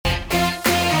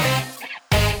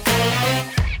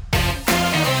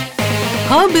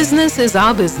business is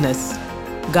our business.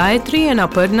 Gayatri and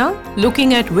Aparna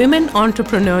looking at women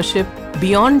entrepreneurship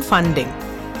beyond funding,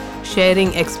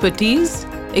 sharing expertise,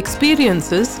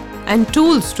 experiences, and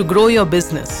tools to grow your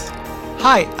business.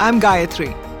 Hi, I'm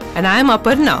Gayatri. And I'm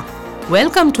Aparna.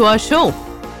 Welcome to our show.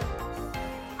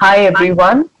 Hi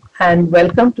everyone, and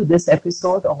welcome to this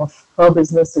episode of Her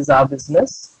Business is Our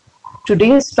Business.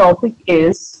 Today's topic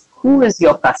is, who is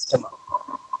your customer?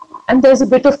 And there's a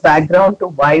bit of background to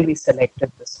why we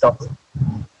selected this topic.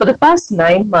 For the past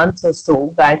 9 months or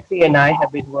so, Gayatri and I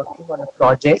have been working on a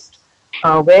project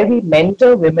where we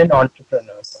mentor women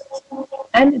entrepreneurs.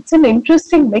 And it's an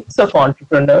interesting mix of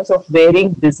entrepreneurs of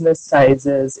varying business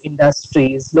sizes,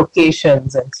 industries,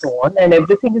 locations, and so on. And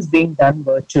everything is being done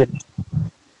virtually.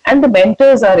 And the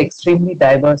mentors are extremely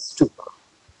diverse too.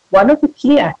 One of the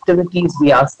key activities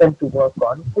we ask them to work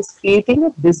on is creating a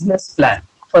business plan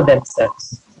for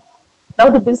themselves. Now,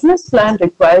 the business plan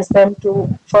requires them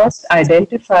to first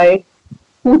identify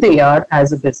who they are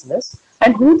as a business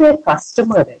and who their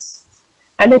customer is.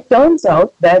 And it turns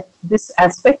out that this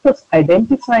aspect of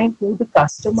identifying who the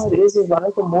customer is one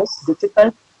of the most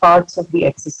difficult parts of the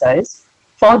exercise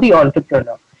for the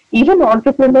entrepreneur. Even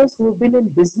entrepreneurs who have been in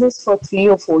business for 3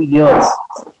 or 4 years.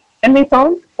 And we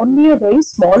found only a very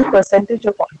small percentage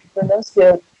of entrepreneurs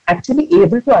were actually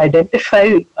able to identify,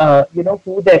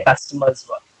 who their customers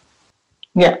were.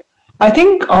 Yeah, I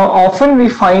think often we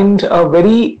find a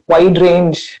very wide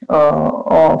range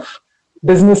of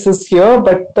businesses here,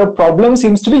 but the problem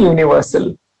seems to be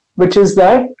universal, which is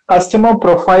that customer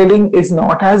profiling is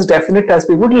not as definite as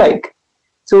we would like.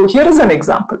 So here is an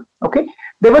example, okay?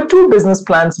 There were 2 business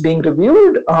plans being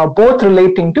reviewed, both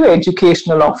relating to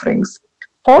educational offerings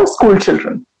for school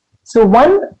children. So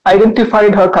one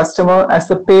identified her customer as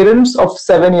the parents of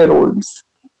 7-year-olds.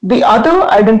 The other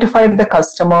identified the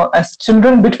customer as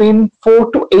children between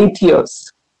 4 to 8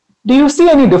 years. Do you see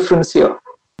any difference here?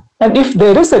 And if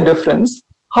there is a difference,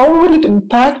 how will it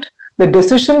impact the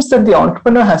decisions that the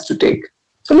entrepreneur has to take?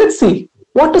 So let's see,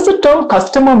 what does the term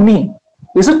customer mean?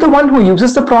 Is it the one who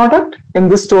uses the product? In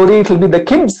this story, it will be the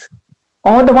kids.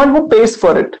 Or the one who pays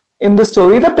for it? In the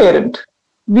story, the parent.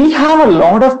 We have a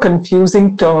lot of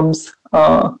confusing terms,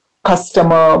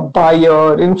 customer,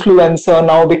 buyer, influencer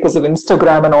now because of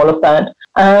Instagram and all of that.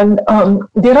 And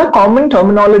there are common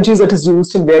terminologies that is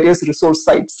used in various resource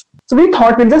sites. So we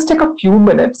thought we'll just take a few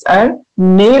minutes and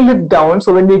nail it down.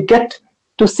 So when we get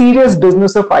to serious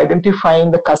business of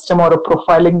identifying the customer or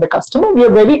profiling the customer, we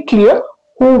are very clear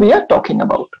who we are talking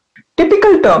about.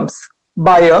 Typical terms: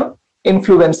 buyer,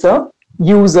 influencer,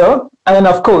 user, and then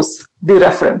of course the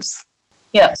reference.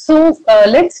 Yeah, so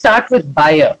let's start with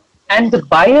buyer. And the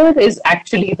buyer is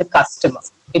actually the customer.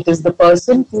 It is the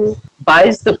person who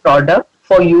buys the product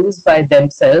for use by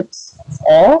themselves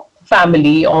or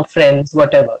family or friends,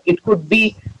 whatever. It could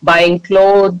be buying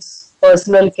clothes,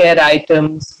 personal care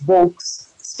items,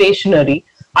 books, stationery.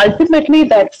 Ultimately,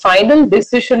 that final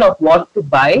decision of what to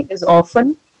buy is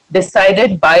often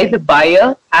decided by the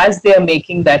buyer as they are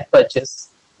making that purchase.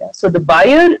 Yeah. So the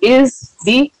buyer is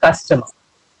the customer.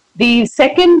 The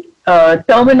second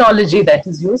terminology that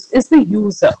is used is the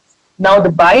user. Now,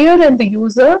 the buyer and the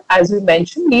user, as we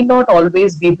mentioned, need not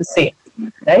always be the same,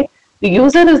 right? The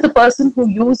user is the person who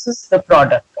uses the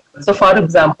product. So, for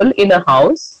example, in a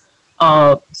house,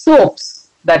 soaps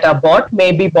that are bought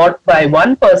may be bought by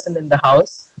one person in the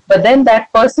house, but then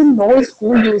that person knows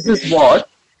who uses what,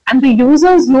 and the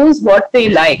users knows what they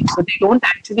like, so they don't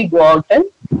actually go out and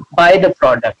buy the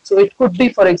product. So it could be,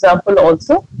 for example,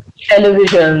 also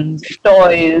televisions,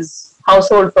 toys,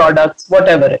 household products,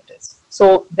 whatever it is.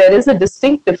 So there is a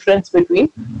distinct difference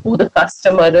between who the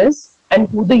customer is and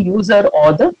who the user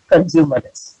or the consumer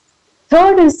is.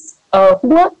 Third is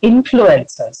who are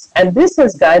influencers. And this,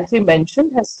 as Gayatri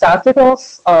mentioned, has started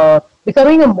off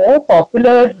becoming a more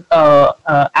popular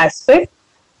aspect,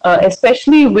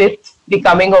 especially with the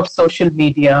coming of social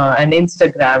media and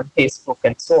Instagram, Facebook,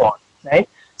 and so on, right?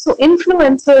 So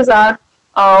influencers are,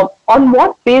 on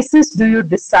what basis do you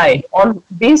decide,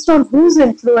 based on whose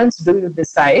influence do you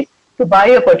decide to buy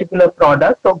a particular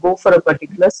product or go for a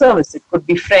particular service? It could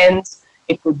be friends,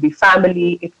 it could be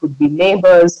family, it could be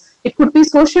neighbors, it could be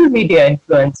social media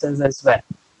influencers as well,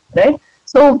 right?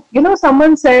 So,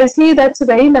 someone says, hey, that's a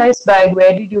very nice bag,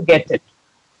 where did you get it?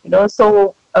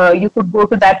 So you could go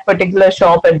to that particular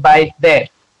shop and buy it there.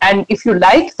 And if you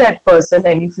like that person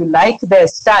and if you like their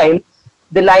style,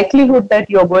 the likelihood that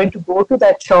you're going to go to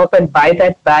that shop and buy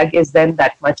that bag is then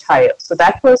that much higher. So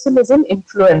that person is an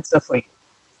influencer for you,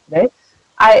 right?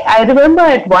 I remember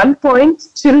at one point,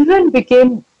 children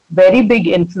became very big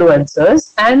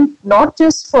influencers, and not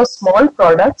just for small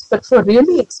products, but for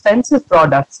really expensive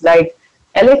products like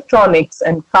electronics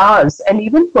and cars, and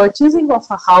even purchasing of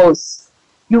a house.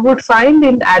 You would find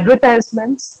in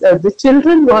advertisements, the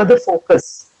children were the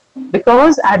focus,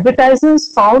 because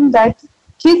advertisers found that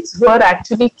kids were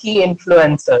actually key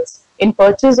influencers in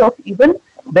purchase of even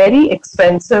very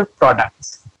expensive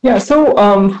products. Yeah, so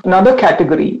another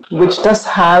category which does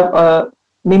have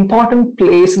an important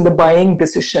place in the buying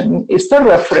decision is the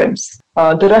reference.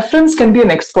 The reference can be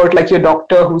an expert like your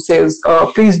doctor who says,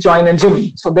 please join a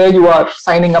gym. So there you are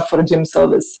signing up for a gym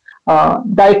service.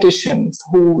 Dietitians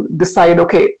who decide,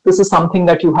 okay, this is something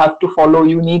that you have to follow.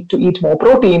 You need to eat more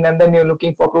protein, and then you're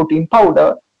looking for protein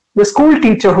powder. The school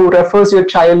teacher who refers your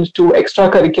child to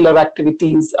extracurricular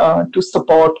activities to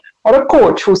support, or a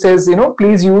coach who says,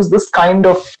 please use this kind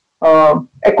of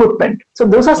equipment. So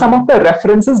those are some of the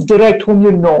references, direct, whom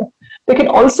you know. There can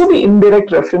also be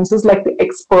indirect references like the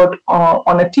expert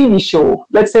on a TV show,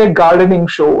 let's say a gardening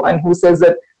show, and who says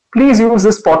that please use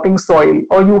this potting soil,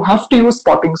 or you have to use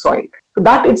potting soil. So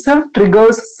that itself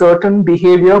triggers certain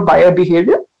behavior, buyer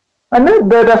behavior. And then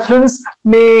the reference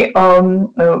may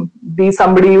be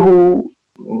somebody who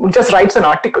just writes an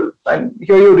article, and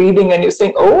here you're reading and you're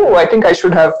saying, oh, I think I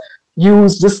should have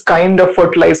used this kind of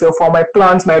fertilizer for my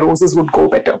plants, my roses would go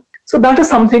better. So that is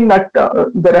something that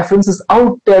the reference is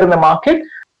out there in the market.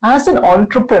 As an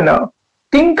entrepreneur,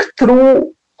 think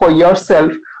through for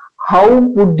yourself, how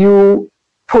would you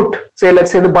put, say,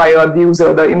 let's say the buyer, the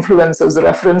user, the influencers, the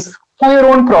reference for your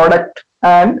own product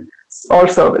and or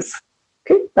service.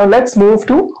 Okay, now let's move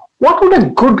to what would a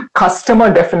good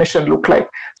customer definition look like.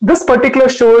 This particular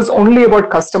show is only about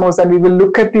customers, and we will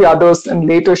look at the others in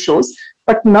later shows.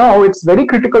 But now it's very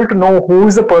critical to know who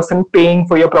is the person paying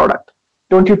for your product.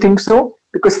 Don't you think so?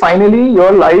 Because finally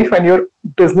your life and your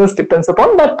business depends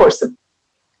upon that person.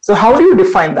 So how do you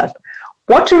define that?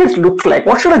 What should it look like?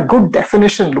 What should a good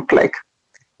definition look like?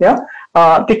 Yeah,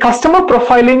 the customer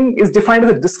profiling is defined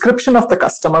as a description of the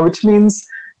customer, which means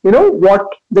what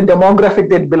the demographic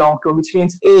they belong to, which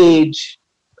means age,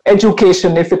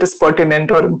 education, if it is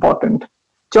pertinent or important,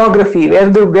 geography,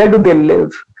 where do they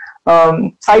live,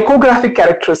 psychographic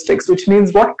characteristics, which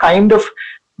means what kind of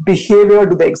behavior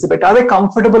do they exhibit? Are they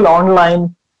comfortable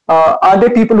online? Are they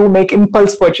people who make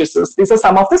impulse purchases? These are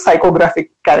some of the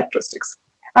psychographic characteristics.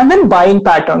 And then buying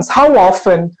patterns. How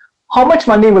often? How much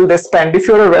money will they spend? If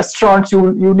you're a restaurant,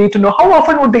 you need to know how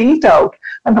often would they eat out,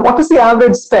 and what is the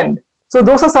average spend? So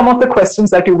those are some of the questions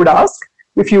that you would ask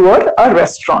if you were a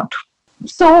restaurant.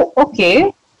 So,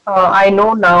 okay, I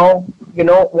know now,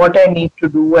 what I need to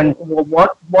do and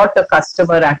what a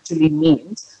customer actually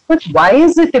means. But why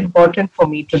is it important for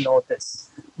me to know this?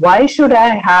 Why should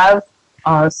I have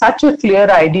such a clear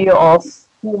idea of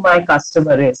who my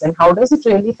customer is, and how does it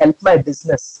really help my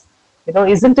business?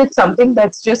 Isn't it something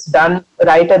that's just done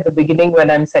right at the beginning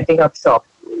when I'm setting up shop?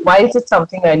 Why is it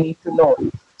something I need to know?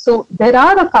 So there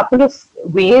are a couple of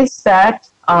ways that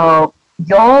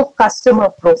your customer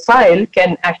profile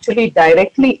can actually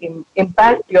directly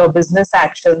impact your business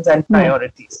actions and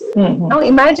priorities. Mm-hmm. Now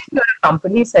imagine you're a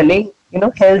company selling,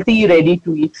 healthy,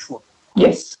 ready-to-eat food.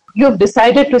 Yes. You've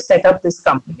decided to set up this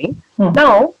company. Mm-hmm.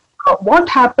 Now, what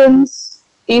happens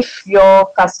if your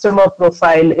customer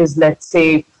profile is, let's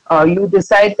say, you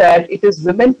decide that it is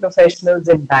women professionals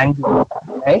in Bangalore,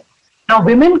 right? Now,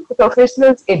 women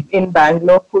professionals in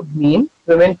Bangalore could mean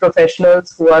women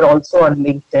professionals who are also on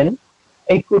LinkedIn.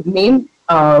 It could mean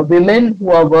women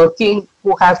who are working,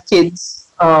 who have kids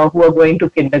who are going to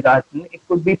kindergarten. It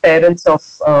could be parents of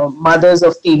mothers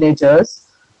of teenagers.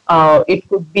 It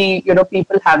could be,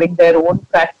 people having their own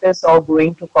practice or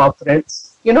going to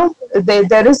corporates.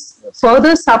 There is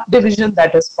further subdivision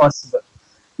that is possible.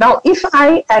 Now, if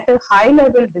I at a high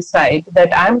level decide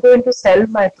that I'm going to sell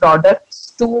my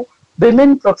products to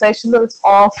women professionals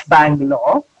of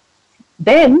Bangalore,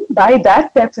 then by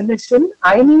that definition,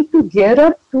 I need to gear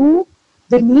up to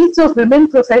the needs of women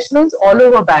professionals all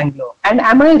over Bangalore. And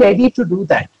am I ready to do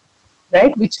that?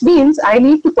 Right? Which means I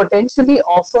need to potentially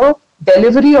offer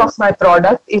delivery of my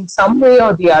product in some way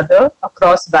or the other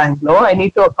across Bangalore. I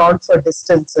need to account for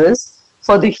distances,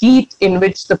 for the heat in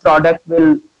which the product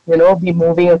will be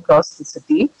moving across the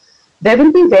city. There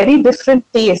will be very different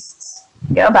tastes.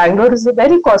 Yeah, Bangalore is a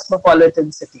very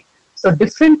cosmopolitan city. So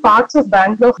different parts of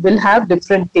Bangalore will have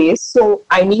different tastes. So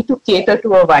I need to cater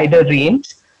to a wider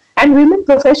range. And women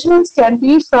professionals can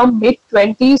be from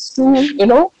mid-20s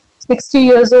to, 60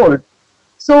 years old.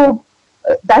 So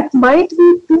that might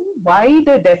be too wide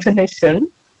a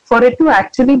definition for it to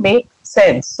actually make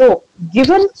sense. So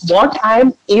given what I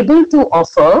am able to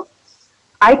offer,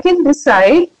 I can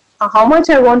decide how much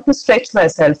I want to stretch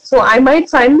myself. So I might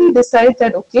finally decide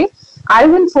that, okay, I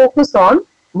will focus on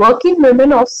working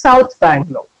women of South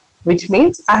Bangalore, which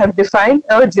means I have defined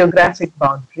a geographic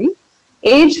boundary,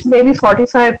 age maybe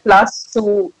 45 plus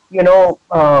to,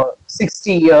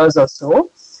 60 years or so,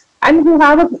 and who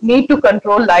have a need to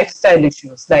control lifestyle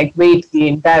issues like weight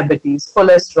gain, diabetes,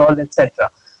 cholesterol, etc.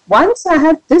 Once I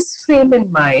have this frame in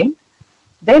mind,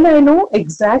 then I know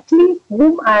exactly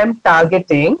whom I am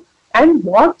targeting and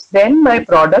what then my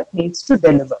product needs to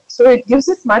deliver. So it gives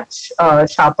it much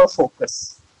sharper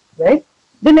focus, right?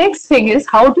 The next thing is,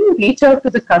 how do you reach out to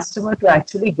the customer to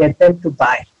actually get them to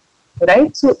buy,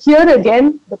 right? So here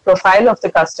again, the profile of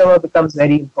the customer becomes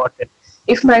very important.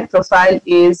 If my profile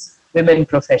is women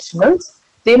professionals,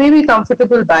 they may be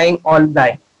comfortable buying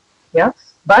online, yeah,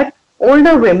 but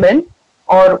older women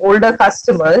or older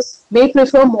customers may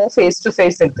prefer more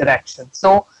face-to-face interaction.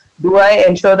 So do I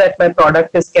ensure that my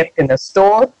product is kept in a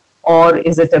store, or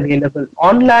is it available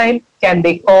online? Can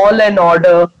they call and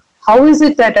order? How is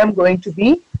it that I'm going to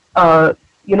be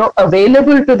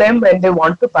available to them when they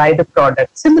want to buy the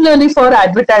product? Similarly for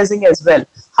advertising as well,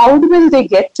 how will they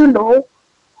get to know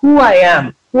who I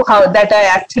am, that I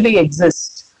actually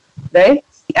exist, right?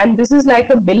 And this is like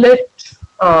a millet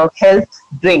health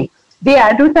drink. They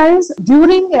advertise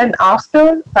during and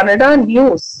after Kannada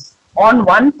news on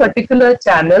one particular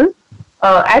channel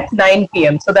at 9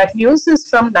 p.m. So that news is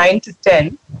from 9 to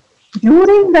 10.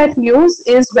 During that news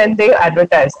is when they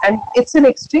advertise. And it's an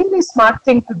extremely smart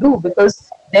thing to do, because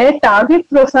their target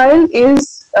profile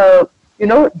is,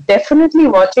 definitely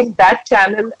watching that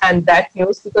channel and that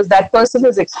news, because that person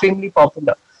is extremely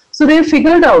popular. So they've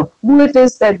figured out who it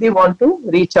is that they want to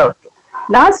reach out to.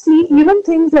 Lastly, even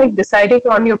things like deciding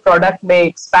on your product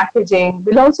mix, packaging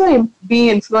will also be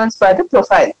influenced by the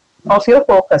profile of your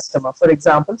core customer. For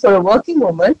example, for a working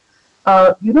woman,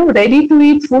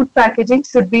 ready-to-eat food packaging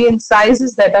should be in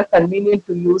sizes that are convenient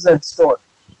to use and store,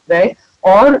 right?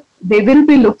 Or they will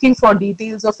be looking for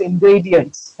details of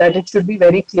ingredients, that it should be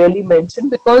very clearly mentioned,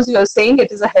 because you're saying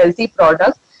it is a healthy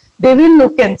product. They will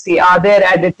look and see, are there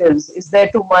additives? Is there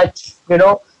too much?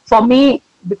 For me,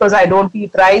 because I don't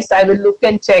eat rice, I will look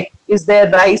and check, is there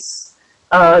rice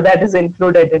that is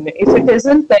included in it? If it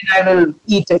isn't, then I will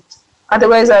eat it.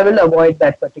 Otherwise, I will avoid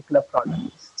that particular product.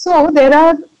 So there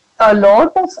are a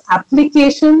lot of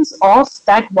applications of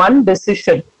that one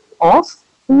decision of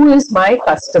who is my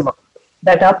customer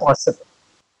that are possible.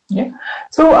 Yeah.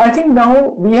 So I think now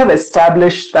we have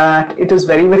established that it is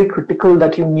very, very critical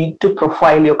that you need to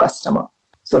profile your customer.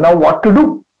 So now what to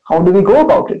do? How do we go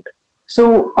about it?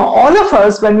 So all of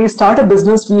us, when we start a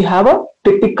business, we have a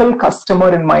typical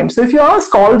customer in mind. So if you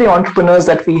ask all the entrepreneurs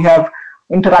that we have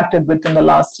interacted with in the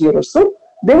last year or so,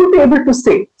 they will be able to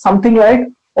say something like,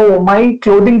 oh, my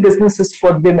clothing business is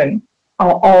for women.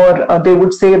 Or they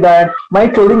would say that my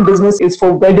clothing business is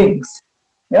for weddings.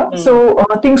 Yeah. So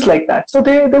things like that. So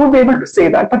they would be able to say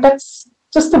that, but that's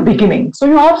just the beginning. So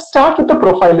you have to start with the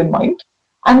profile in mind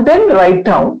and then write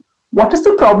down what is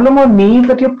the problem or need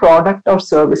that your product or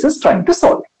service is trying to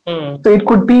solve. So it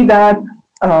could be that,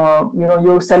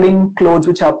 you're selling clothes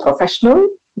which are professional,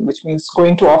 which means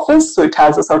going to office. So it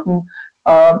has a certain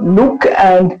look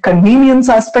and convenience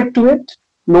aspect to it,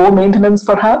 low maintenance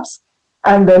perhaps.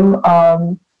 And then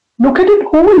look at it,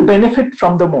 who will benefit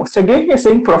from the most? Again, you're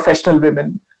saying professional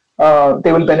women.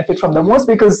 They will benefit from the most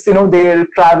because, they're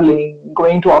traveling,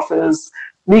 going to office.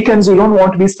 Weekends, you don't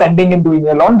want to be spending in doing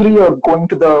your laundry or going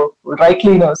to the dry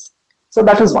cleaners. So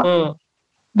that is one.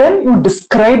 Then you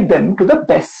describe them to the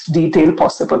best detail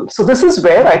possible. So this is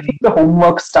where I think the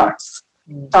homework starts.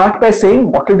 Start by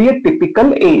saying what will be a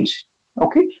typical age.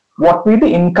 Okay. What will be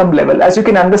the income level? As you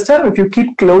can understand, if you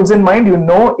keep clothes in mind,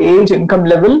 age, income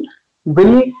level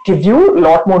will give you a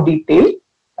lot more detail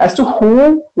as to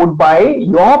who would buy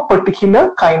your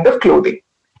particular kind of clothing.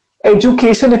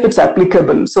 Education, if it's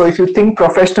applicable. So if you think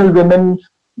professional women,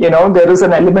 there is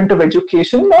an element of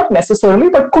education, not necessarily,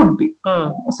 but could be.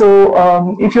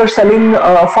 So if you're selling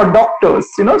for doctors,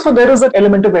 so there is an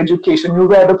element of education. You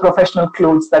wear the professional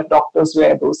clothes that doctors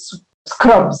wear, those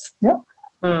scrubs. Yeah.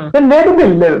 Then where do they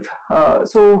live?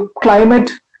 So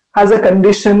climate has a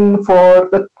condition for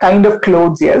the kind of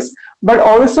clothes, yes, but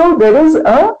also there is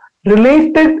a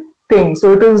related thing.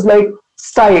 So it is like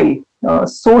style,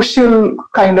 social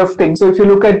kind of thing. So if you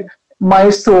look at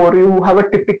Mysore, you have a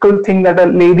typical thing that a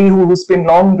lady who's been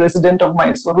long resident of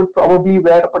Mysore would probably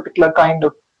wear a particular kind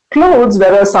of clothes,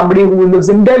 whereas somebody who lives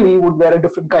in Delhi would wear a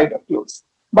different kind of clothes.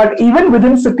 But even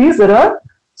within cities, there are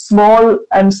small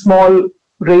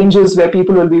ranges where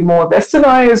people will be more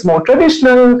westernized, more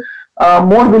traditional,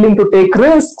 more willing to take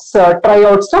risks, try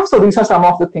out stuff. So these are some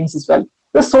of the things as well.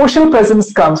 The social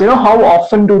presence comes, how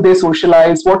often do they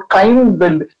socialize? What kind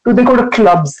do they go to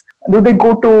clubs? Do they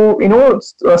go to,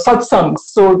 satsangs?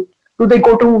 So do they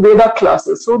go to Veda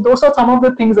classes? So those are some of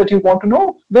the things that you want to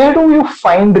know. Where do you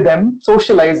find them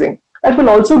socializing? That will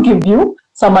also give you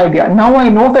some idea. Now I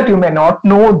know that you may not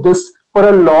know this for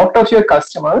a lot of your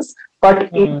customers, but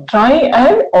try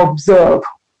and observe.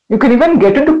 You can even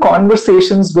get into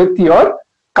conversations with your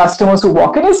customers who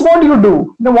walk in. Is what you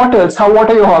do. What else? What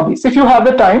are your hobbies? If you have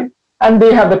the time, and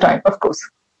they have the time, of course.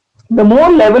 The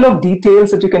more level of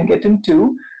details that you can get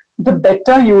into, the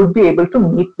better you will be able to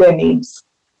meet their needs.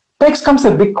 Next comes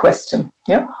a big question.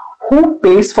 Yeah, who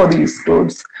pays for these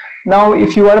clothes? Now,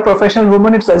 if you are a professional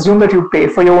woman, it's assumed that you pay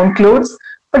for your own clothes,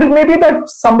 but it may be that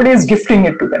somebody is gifting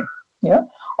it to them. Yeah,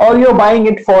 or you're buying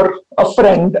it for a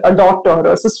friend, a daughter,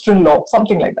 a sister-in-law,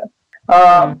 something like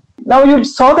that. Now, you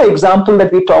saw the example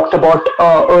that we talked about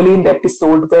early in the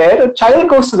episode where a child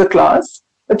goes to the class,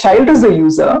 the child is the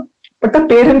user, but the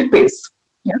parent pays.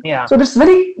 Yeah. So it's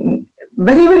very,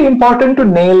 very, very important to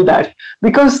nail that,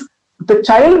 because the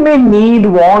child may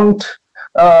want,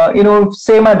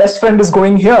 say my best friend is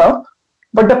going here,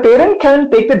 but the parent can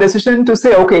take the decision to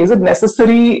say, okay, is it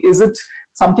necessary? Is it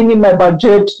something in my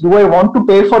budget? Do I want to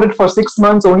pay for it for 6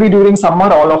 months only during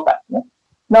summer? All of that. Yeah?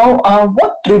 Now,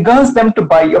 what triggers them to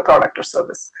buy your product or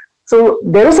service? So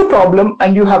there is a problem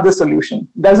and you have the solution.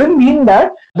 Doesn't mean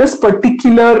that this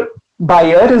particular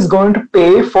buyer is going to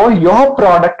pay for your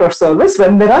product or service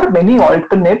when there are many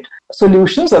alternate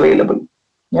solutions available.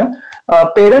 Yeah,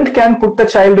 a parent can put the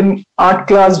child in art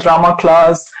class, drama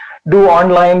class, do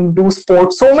online, do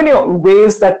sports, so many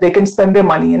ways that they can spend their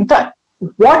money and time.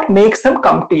 What makes them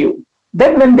come to you?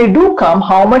 Then when they do come,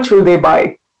 how much will they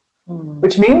buy?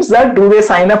 Which means that do they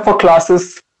sign up for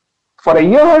classes for a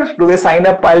year? Do they sign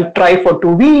up, I'll try for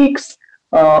 2 weeks,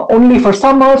 only for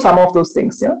summer, some of those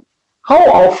things. Yeah. How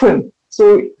often?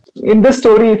 So in this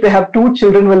story, if they have 2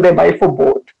 children, will they buy for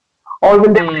both? Or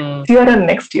will they buy this year and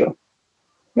next year?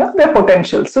 Yeah, their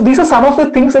potential. So these are some of the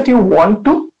things that you want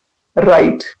to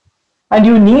write. And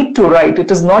you need to write.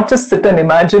 It is not just sit and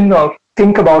imagine or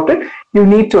think about it. You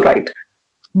need to write.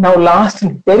 Now, last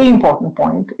and very important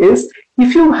point is,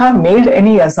 if you have made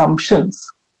any assumptions,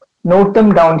 note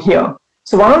them down here.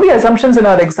 So one of the assumptions in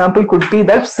our example could be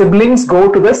that siblings go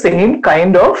to the same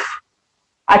kind of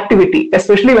activity,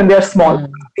 especially when they are small.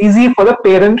 It's easy for the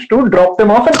parent to drop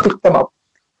them off and pick them up.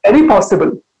 Very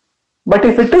possible. But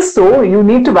if it is so, you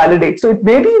need to validate. So it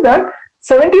may be that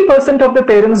 70% of the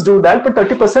parents do that, but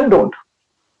 30% don't.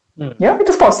 Yeah, it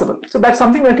is possible. So that's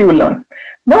something that you will learn.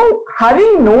 Now,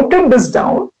 having noted this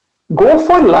down, go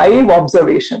for live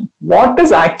observation. What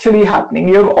is actually happening?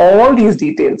 You have all these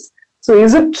details. So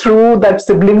is it true that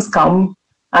siblings come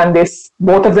and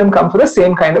both of them come for the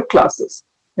same kind of classes?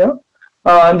 Yeah.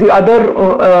 The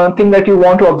other thing that you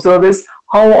want to observe is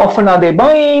how often are they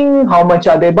buying? How much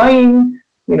are they buying?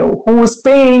 Who is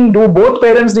paying? Do both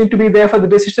parents need to be there for the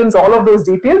decisions? All of those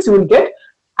details you will get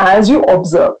as you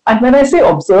observe. And when I say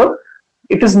observe,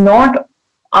 it is not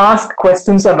ask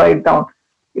questions or write down.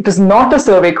 It is not a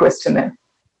survey questionnaire.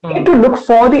 You need to look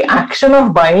for the action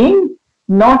of buying,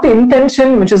 not the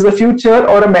intention, which is the future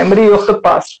or a memory of the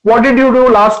past. What did you do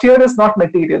last year is not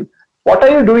material. What are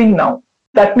you doing now?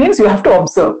 That means you have to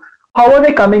observe. How are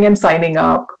they coming and signing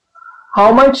up?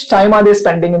 How much time are they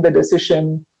spending in the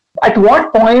decision? At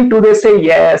what point do they say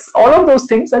yes? All of those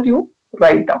things that you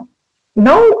write down.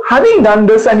 Now, having done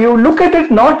this, and you look at it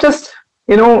not just,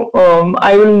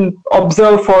 I will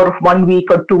observe for 1 week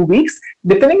or 2 weeks,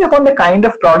 depending upon the kind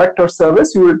of product or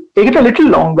service, you will take it a little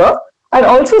longer, and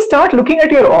also start looking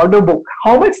at your order book.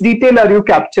 How much detail are you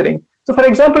capturing? So, for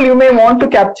example, you may want to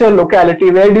capture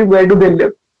locality. Where do they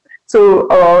live?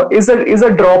 So, is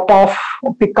a drop-off,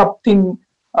 pick-up thing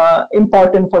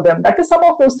important for them? That is some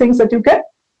of those things that you can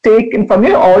take in from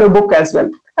your order book as well.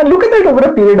 And look at that over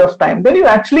a period of time. Then you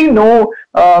actually know,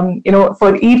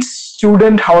 for each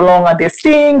student, how long are they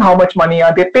staying, how much money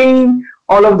are they paying,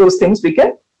 all of those things we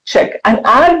can check and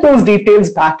add those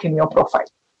details back in your profile.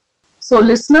 So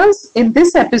listeners, in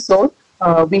this episode,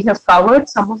 we have covered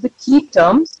some of the key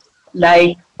terms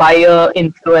like buyer,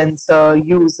 influencer,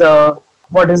 user,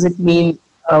 what does it mean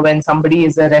when somebody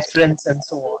is a reference and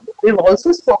so on. We've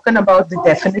also spoken about the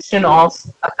definition of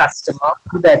a customer,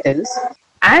 who that is,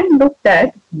 and looked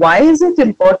at why is it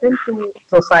important to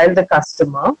profile the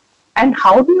customer and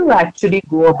how do you actually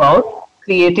go about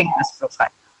creating this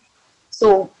profile.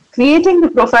 So creating the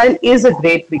profile is a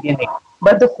great beginning,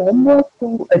 but the homework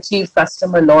to achieve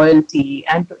customer loyalty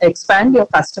and to expand your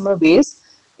customer base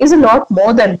is a lot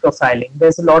more than profiling.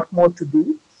 There's a lot more to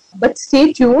do, but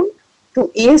stay tuned.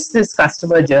 to ace this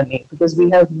customer journey, because we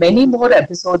have many more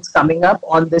episodes coming up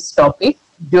on this topic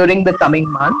during the coming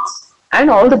months. And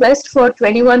all the best for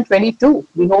 21-22.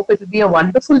 We hope it will be a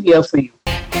wonderful year for you.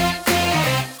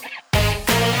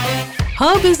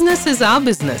 Her business is our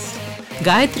business.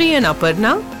 Gayatri and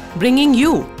Aparna bringing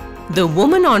you, the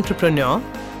woman entrepreneur,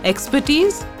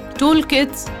 expertise,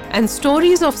 toolkits, and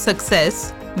stories of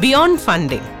success beyond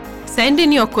funding. Send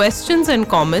in your questions and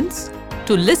comments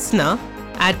to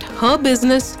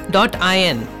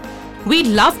listener@herbusiness.in. We'd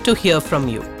love to hear from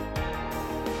you.